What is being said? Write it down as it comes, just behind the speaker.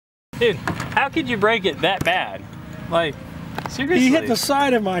Dude, how could you break it that bad? Like, seriously? He hit the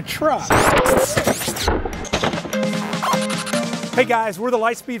side of my truck. Hey guys, we're the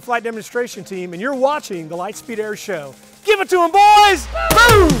Litespeed Flight Demonstration Team, and you're watching the Litespeed Air Show. Give it to them, boys!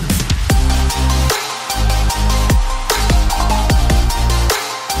 Boom!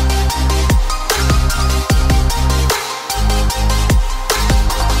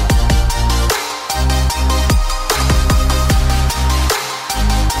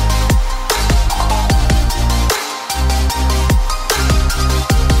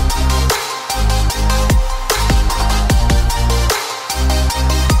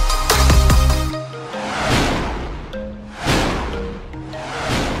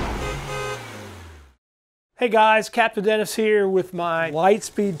 Hey guys, Captain Dennis here with my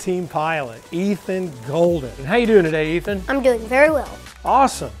Litespeed team pilot, Ethan Golden. And how you doing today, Ethan? I'm doing very well.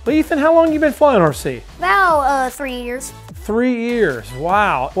 Awesome. Well, Ethan, how long have you been flying RC? About 3 years. 3 years,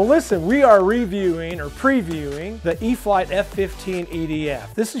 wow. Well listen, we are reviewing or previewing the E-flite F-15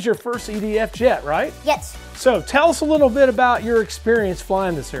 EDF. This is your first EDF jet, right? Yes. So tell us a little bit about your experience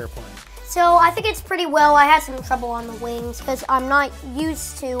flying this airplane. So I think it's pretty well. I had some trouble on the wings because I'm not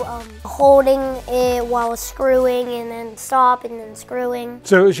used to holding it while screwing and then stop and then screwing.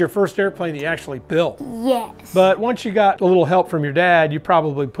 So it was your first airplane that you actually built? Yes. But once you got a little help from your dad, you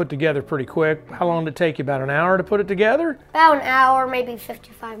probably put together pretty quick. How long did it take you? About an hour to put it together? About an hour, maybe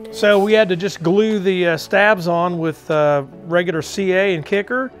 55 minutes. So we had to just glue the stabs on with regular CA and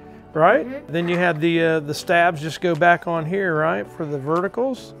kicker, right? Mm-hmm. Then you had the stabs just go back on here, right, for the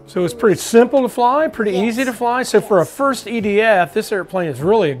verticals. So it's pretty simple to fly, pretty easy to fly. So for a first EDF, this airplane is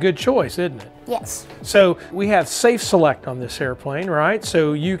really a good choice, isn't it? Yes. So we have Safe Select on this airplane, right?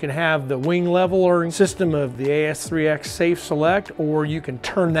 So you can have the wing leveling system of the AS3X Safe Select, or you can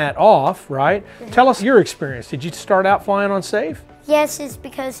turn that off, right? Mm-hmm. Tell us your experience. Did you start out flying on Safe? Yes, it's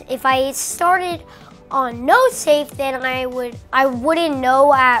because if I started on no safe, then I wouldn't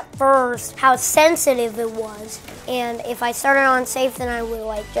know at first how sensitive it was. And if I started on safe, then I would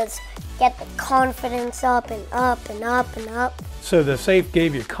like just get the confidence up and up and up and up. So the safe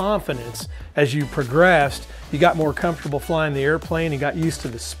gave you confidence as you progressed. You got more comfortable flying the airplane, you got used to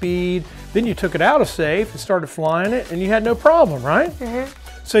the speed. Then you took it out of safe and started flying it, and you had no problem, right? Mm-hmm.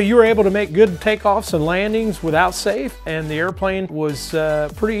 So you were able to make good takeoffs and landings without safe, and the airplane was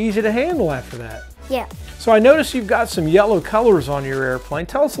pretty easy to handle after that. Yeah. So I noticed you've got some yellow colors on your airplane.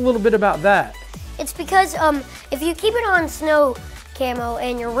 Tell us a little bit about that. It's because if you keep it on snow camo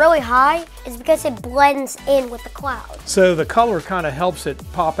and you're really high, it's because it blends in with the clouds. So the color kind of helps it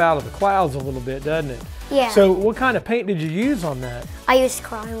pop out of the clouds a little bit, doesn't it? Yeah. So what kind of paint did you use on that? I used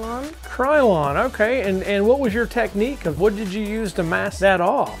Krylon. Krylon, okay. And what was your technique of what did you use to mask that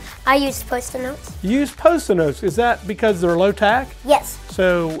off? I used Post-it notes. You used Post-it notes. Is that because they're low tack? Yes.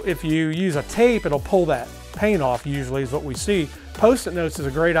 So if you use a tape, it'll pull that paint off usually is what we see. Post-it notes is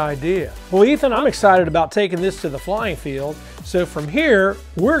a great idea. Well, Ethan, I'm excited about taking this to the flying field. So from here,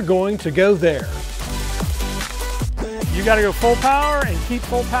 we're going to go there. You got to go full power and keep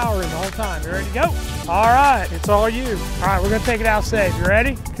full power in the whole time. You ready to go? All right, it's all you. All right, we're going to take it out safe. You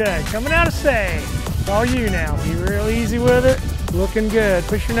ready? Okay, coming out of safe. It's all you now. Be real easy with it. Looking good.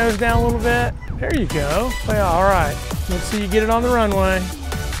 Push your nose down a little bit. There you go. Well, all right. Let's see you get it on the runway.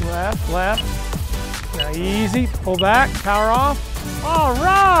 Left, left. Now easy. Pull back. Power off. All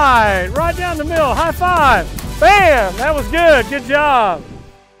right. Right down the middle. High five. Bam. That was good. Good job.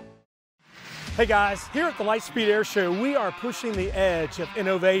 Hey guys, here at the Litespeed Air Show, we are pushing the edge of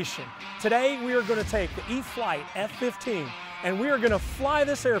innovation. Today, we are going to take the E-flite F-15 and we are going to fly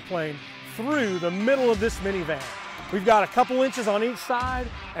this airplane through the middle of this minivan. We've got a couple inches on each side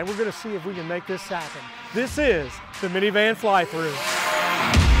and we're going to see if we can make this happen. This is the minivan fly-through.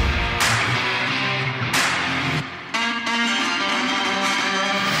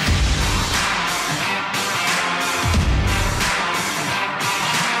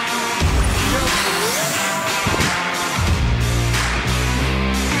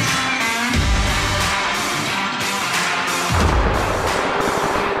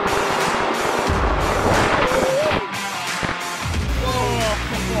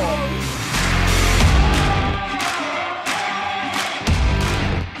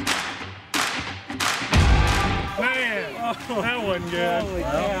 That wasn't good. Holy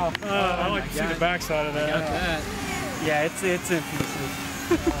cow. I like to see the backside of that. I got that. Yeah, it's in pieces.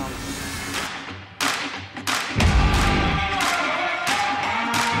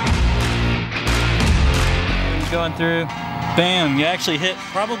 Going through, bam, you actually hit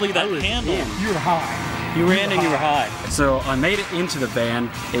probably that handle. You're high. You ran and you were high. So I made it into the van.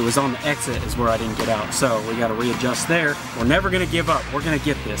 It was on the exit is where I didn't get out. So we got to readjust there. We're never going to give up. We're going to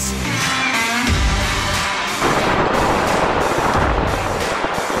get this.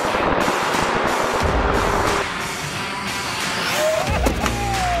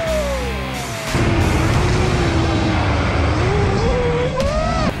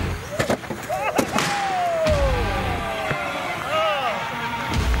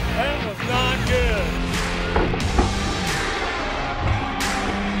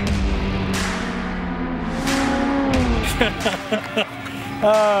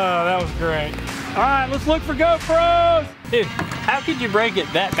 Oh, that was great. All right, let's look for GoPros. Dude, how could you break it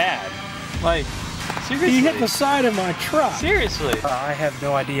that bad? Like, seriously? He hit the side of my truck. Seriously? I have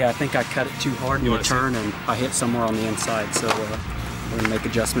no idea. I think I cut it too hard in the turn and I hit somewhere on the inside. So we're going to make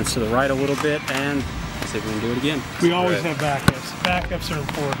adjustments to the right a little bit and see if we can do it again. We always have backups. Backups are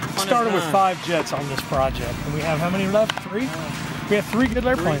important. We started with 5 jets on this project, and we have how many left? 3? We have 3 good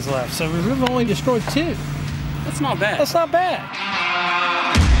airplanes left, so we've only destroyed 2. That's not bad. That's not bad.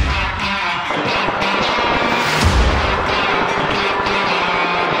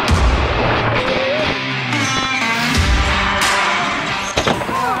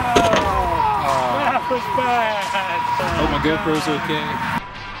 That was bad. Hope my GoPro's okay.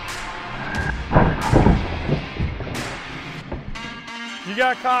 You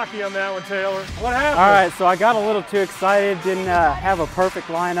got cocky on that one, Taylor. What happened? All right, so I got a little too excited, didn't have a perfect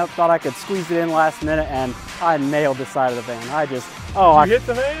lineup, thought I could squeeze it in last minute, and I nailed the side of the van. I just, Did you hit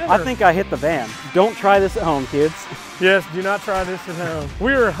the van? I think I hit the van. Don't try this at home, kids. Yes, do not try this at home.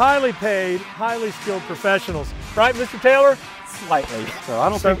 We are highly paid, highly skilled professionals. Right, Mr. Taylor? Slightly. So I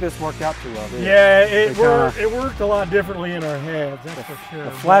don't think this worked out too well, did it? Yeah, it worked a lot differently in our heads, that's for sure.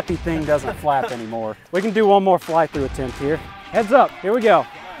 The flappy thing doesn't flap anymore. We can do one more fly-through attempt here. Heads up, here we go.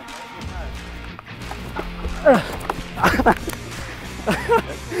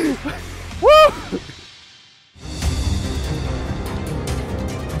 Woo!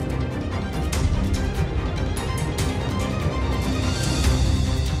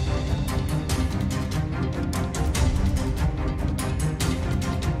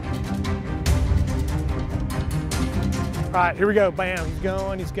 All right, here we go, bam, he's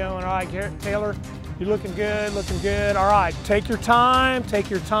going. All right, Taylor, you're looking good, looking good. All right, take your time.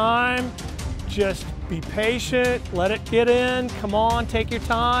 Just be patient, let it get in. Come on, take your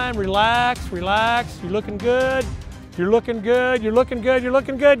time, relax. You're looking good,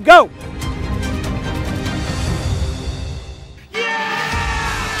 go!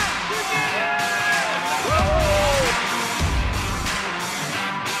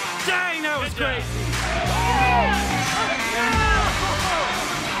 Dang, that was crazy.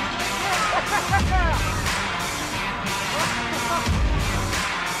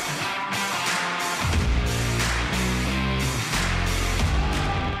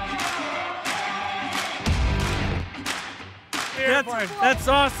 That's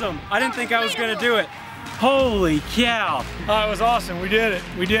awesome. I didn't think I was going to do it. Holy cow. Oh, it was awesome. We did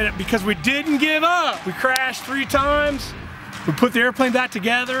it because we didn't give up. We crashed 3 times. We put the airplane back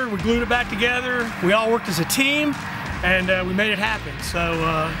together. We glued it back together. We all worked as a team, and we made it happen. So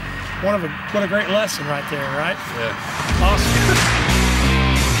what a great lesson right there, right? Yeah. Awesome.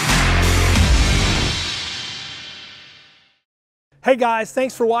 Hey guys,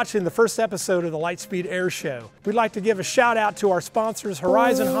 thanks for watching the first episode of the Litespeed Airshow. We'd like to give a shout out to our sponsors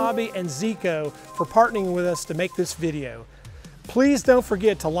Horizon Hobby and Zico for partnering with us to make this video. Please don't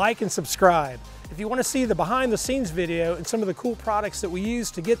forget to like and subscribe. If you want to see the behind the scenes video and some of the cool products that we use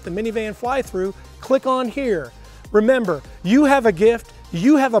to get the minivan fly through, click on here. Remember, you have a gift,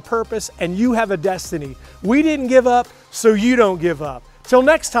 you have a purpose, and you have a destiny. We didn't give up, so you don't give up. Till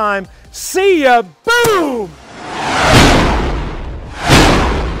next time, see ya, boom!